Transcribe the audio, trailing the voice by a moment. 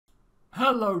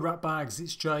Hello ratbags,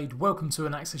 it's Jade. Welcome to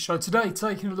an Access Show. Today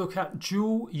taking a look at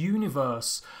Dual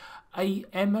Universe, a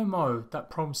MMO that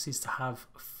promises to have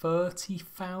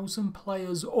 30,000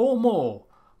 players or more,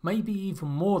 maybe even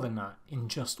more than that, in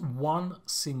just one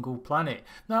single planet.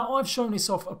 Now, I've shown this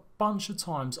off a bunch of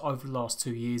times over the last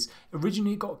 2 years.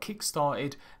 Originally it got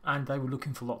kickstarted and they were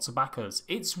looking for lots of backers.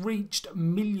 It's reached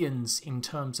millions in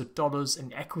terms of dollars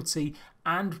in equity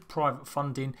and private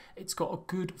funding. It's got a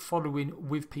good following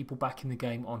with people backing the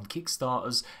game on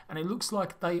Kickstarters, and it looks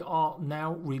like they are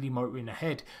now really motoring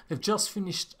ahead. They've just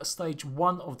finished stage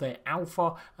 1 of their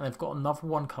alpha, and they've got another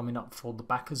one coming up for the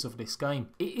backers of this game.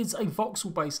 It is a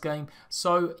voxel based game,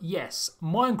 so yes,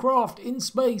 Minecraft in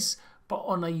space, but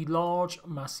on a large,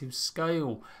 massive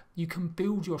scale. You can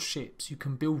build your ships, you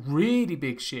can build really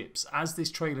big ships. As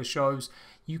this trailer shows,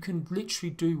 you can literally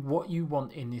do what you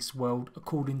want in this world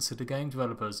according to the game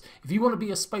developers. If you want to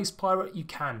be a space pirate, you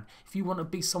can. If you want to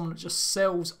be someone that just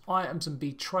sells items and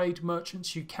be trade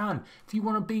merchants, you can. If you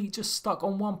want to be just stuck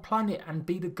on one planet and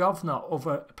be the governor of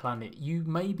a planet, you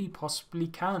maybe possibly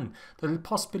can. The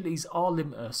possibilities are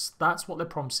limitless. That's what they're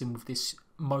promising with this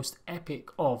most epic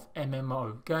of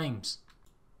MMO games.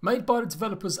 Made by the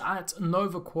developers at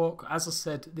OVERCLOCKERS, as I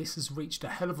said, this has reached a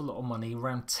hell of a lot of money,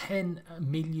 around 10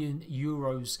 million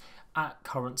euros at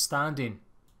current standing.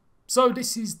 So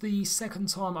this is the second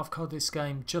time I've covered this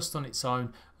game just on its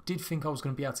own. Did think I was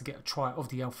going to be able to get a try of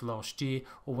the alpha last year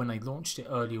or when they launched it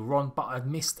earlier on, but I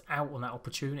missed out on that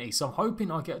opportunity. So I'm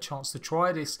hoping I get a chance to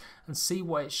try this and see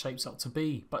what it shapes up to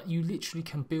be. But you literally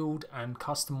can build and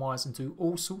customize and do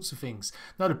all sorts of things.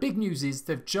 Now the big news is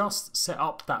they've just set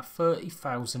up that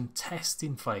 30,000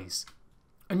 testing phase.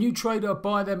 A new trader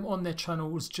by them on their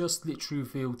channel was just literally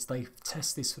revealed they've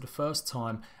tested this for the first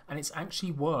time and it's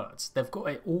actually worked. They've got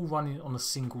it all running on a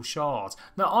single shard.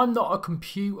 Now, I'm not a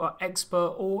computer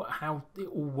expert or how it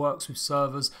all works with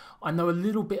servers. I know a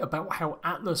little bit about how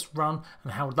Atlas run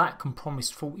and how that can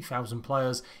promise 40,000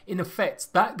 players. In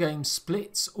effect, that game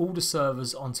splits all the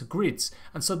servers onto grids,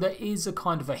 and so there is a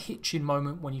kind of a hitching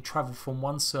moment when you travel from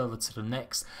one server to the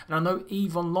next. And I know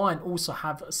EVE Online also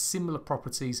have similar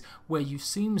properties where you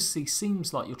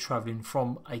seems like you're travelling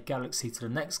from a galaxy to the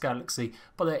next galaxy,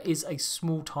 but there is a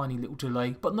small tiny little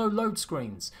delay, but no load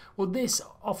screens. Well, this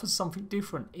offers something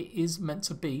different. It is meant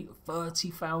to be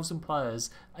 30,000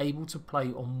 players able to play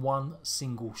on one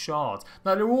single shard.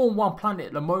 Now they're all on one planet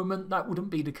at the moment. That wouldn't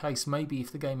be the case maybe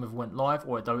if the game ever went live,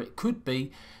 although it could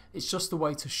be. It's just a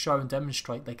way to show and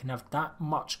demonstrate they can have that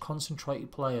much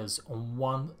concentrated players on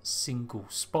one single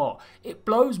spot. It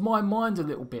blows my mind a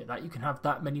little bit that you can have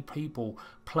that many people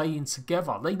playing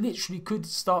together. They literally could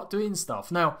start doing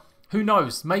stuff. Now, who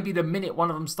knows, maybe the minute one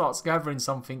of them starts gathering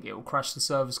something, it will crash the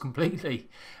servers completely.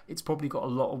 It's probably got a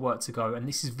lot of work to go, and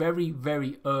this is very,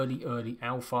 very early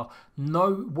alpha.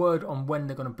 No word on when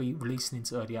they're going to be releasing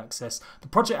into early access. The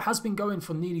project has been going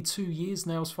for nearly 2 years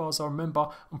now, as far as I remember.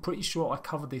 I'm pretty sure I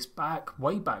covered this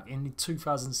way back in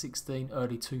 2016,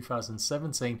 early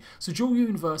 2017. So Dual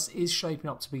Universe is shaping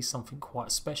up to be something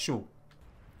quite special.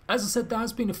 As I said, there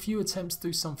has been a few attempts to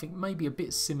do something maybe a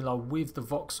bit similar with the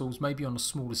voxels, maybe on a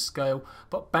smaller scale,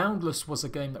 but Boundless was a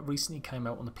game that recently came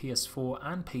out on the PS4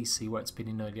 and PC where it's been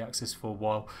in early access for a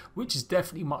while, which is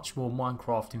definitely much more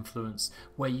Minecraft influenced,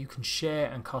 where you can share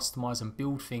and customize and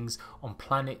build things on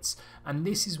planets, and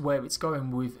this is where it's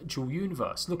going with Dual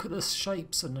Universe. Look at the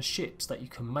shapes and the ships that you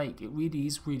can make. It really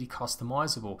is really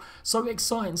customizable. So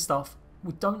exciting stuff.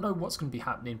 We don't know what's going to be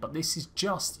happening, but this is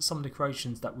just some of the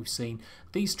creations that we've seen.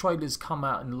 These trailers come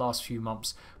out in the last few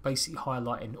months, basically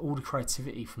highlighting all the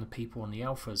creativity from the people on the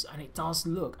alphas, and it does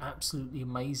look absolutely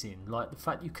amazing. Like the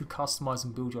fact you could customize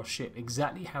and build your ship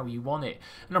exactly how you want it.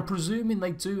 And I'm presuming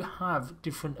they do have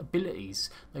different abilities.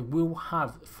 They will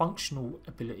have functional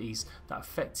abilities that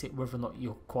affect it, whether or not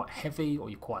you're quite heavy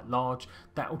or you're quite large.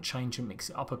 That will change and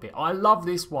mix it up a bit. I love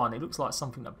this one. It looks like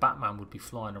something that Batman would be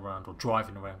flying around, or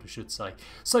driving around I should say.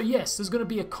 So yes, there's going to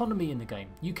be economy in the game.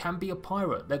 You can be a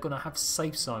pirate. They're going to have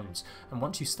safe zones, and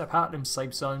once you step out of them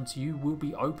safe zones, you will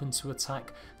be open to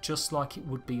attack just like it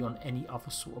would be on any other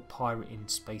sort of pirate in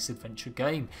space adventure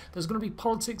game. There's going to be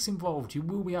politics involved. You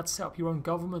will be able to set up your own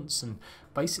governments and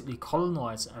basically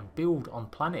colonize and build on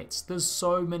planets. There's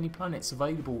so many planets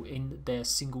available in their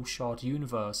single shard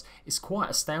universe. It's quite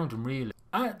astounding, really.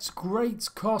 At great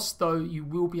cost though, you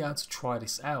will be able to try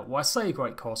this out. Well, I say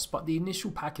great cost, but the initial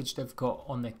package they've got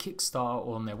on their Kickstarter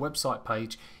or on their website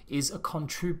page is a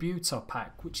contributor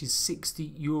pack, which is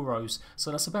 €60.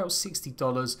 So that's about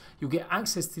 $60. You'll get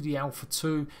access to the Alpha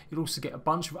 2. You'll also get a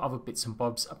bunch of other bits and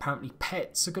bobs. Apparently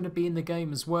pets are going to be in the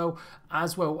game as well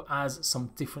as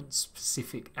some different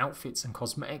specific outfits and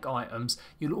cosmetic items.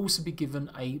 You'll also be given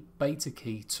a beta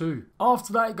key too.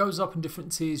 After that, it goes up in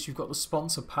different tiers. You've got the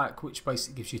sponsor pack, which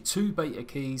basically gives you 2 beta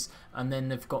keys, and then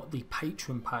they've got the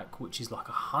patron pack, which is like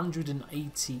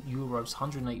 €180,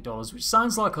 $108, which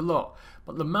sounds like a lot,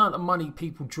 but the amount of money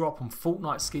people drop on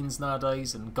Fortnite skins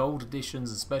nowadays and gold editions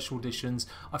and special editions,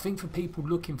 I think for people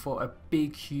looking for a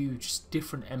big, huge,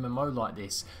 different MMO like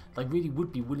this, they really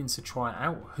would be willing to try it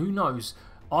out. Who knows?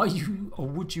 Are you, or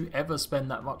would you ever spend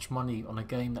that much money on a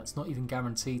game that's not even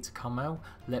guaranteed to come out?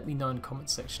 Let me know in the comment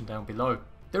section down below.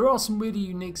 There are some really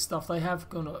unique stuff. They have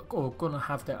gonna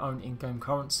have their own in-game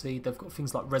currency. They've got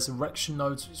things like resurrection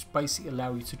nodes, which basically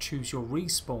allow you to choose your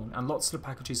respawn, and lots of the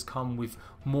packages come with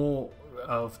more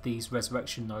of these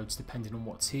resurrection nodes depending on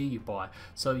what tier you buy.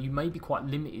 So you may be quite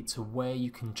limited to where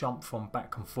you can jump from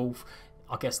back and forth.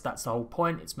 I guess that's the whole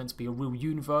point. It's meant to be a real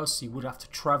universe, so you would have to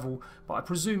travel, but I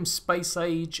presume space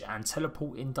age and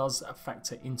teleporting does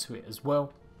factor into it as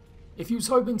well. If you was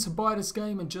hoping to buy this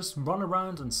game and just run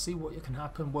around and see what can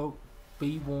happen, well,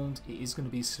 be warned, it is going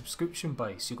to be subscription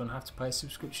based. You're going to have to pay a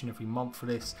subscription every month for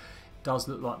this. It does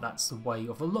look like that's the way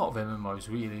of a lot of MMOs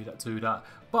really that do that,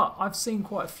 but I've seen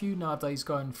quite a few nowadays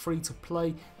going free to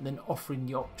play and then offering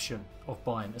the option of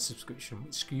buying a subscription,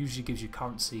 which usually gives you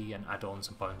currency and add-ons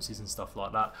and bonuses and stuff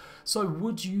like that. So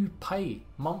would you pay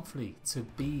monthly to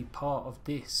be part of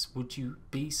this? Would you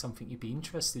be something you'd be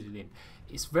interested in?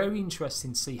 It's very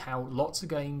interesting to see how lots of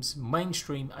games,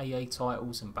 mainstream AA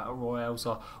titles and battle royales,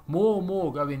 are more and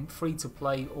more going free to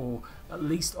play or at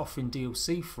least offering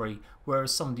DLC free,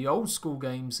 whereas some of the old school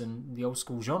games and the old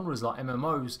school genres like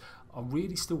MMOs are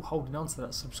really still holding on to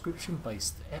that subscription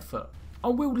based effort. I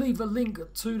will leave a link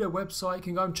to their website. You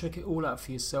can go and check it all out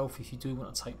for yourself if you do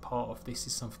want to take part of this.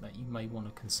 Is something that you may want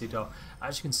to consider.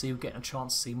 As you can see, we're getting a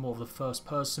chance to see more of the first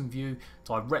person view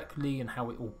directly and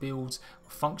how it all builds,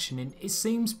 functioning. It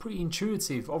seems pretty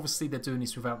intuitive. Obviously they're doing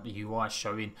this without the UI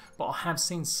showing, but I have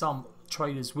seen some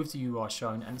trailers with the UI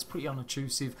shown and it's pretty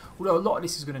unobtrusive. Although a lot of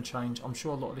this is going to change. I'm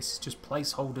sure a lot of this is just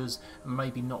placeholders and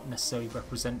maybe not necessarily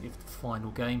representative of the final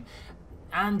game.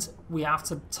 And we have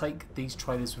to take these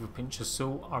trailers with a pinch of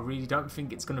salt. I really don't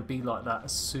think it's going to be like that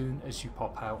as soon as you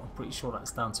pop out. I'm pretty sure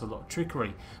that's down to a lot of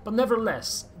trickery. But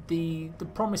nevertheless, the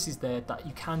promise is there that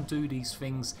you can do these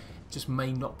things. It just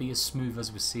may not be as smooth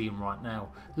as we're seeing right now.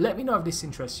 Let me know if this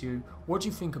interests you. What do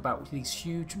you think about these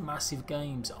huge, massive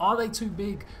games? Are they too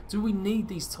big? Do we need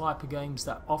these type of games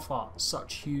that offer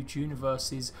such huge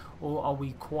universes? Or are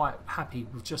we quite happy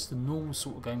with just the normal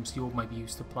sort of games you're maybe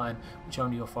used to playing, which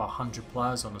only offer 100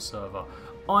 players on a server?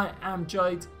 I am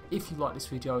Jade. If you like this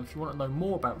video, if you want to know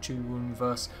more about Dual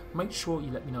Universe, make sure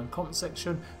you let me know in the comment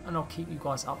section and I'll keep you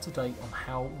guys up to date on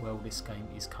how well this game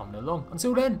is coming along.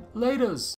 Until then, laters!